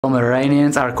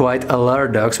Pomeranians are quite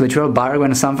alert dogs which will bark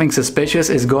when something suspicious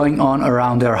is going on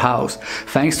around their house.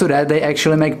 Thanks to that they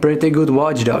actually make pretty good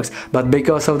watchdogs, but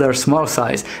because of their small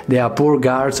size they are poor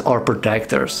guards or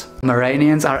protectors.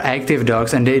 Pomeranians are active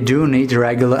dogs and they do need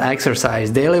regular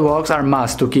exercise. Daily walks are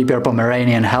must to keep your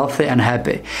Pomeranian healthy and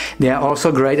happy. They are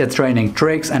also great at training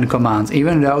tricks and commands,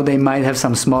 even though they might have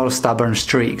some small stubborn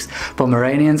streaks.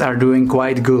 Pomeranians are doing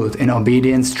quite good in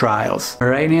obedience trials.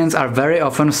 Pomeranians are very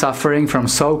often suffering from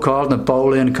so-called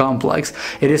Napoleon complex.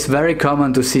 It is very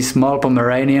common to see small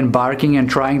Pomeranian barking and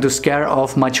trying to scare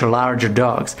off much larger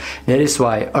dogs. That is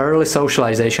why early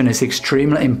socialization is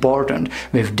extremely important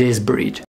with this breed.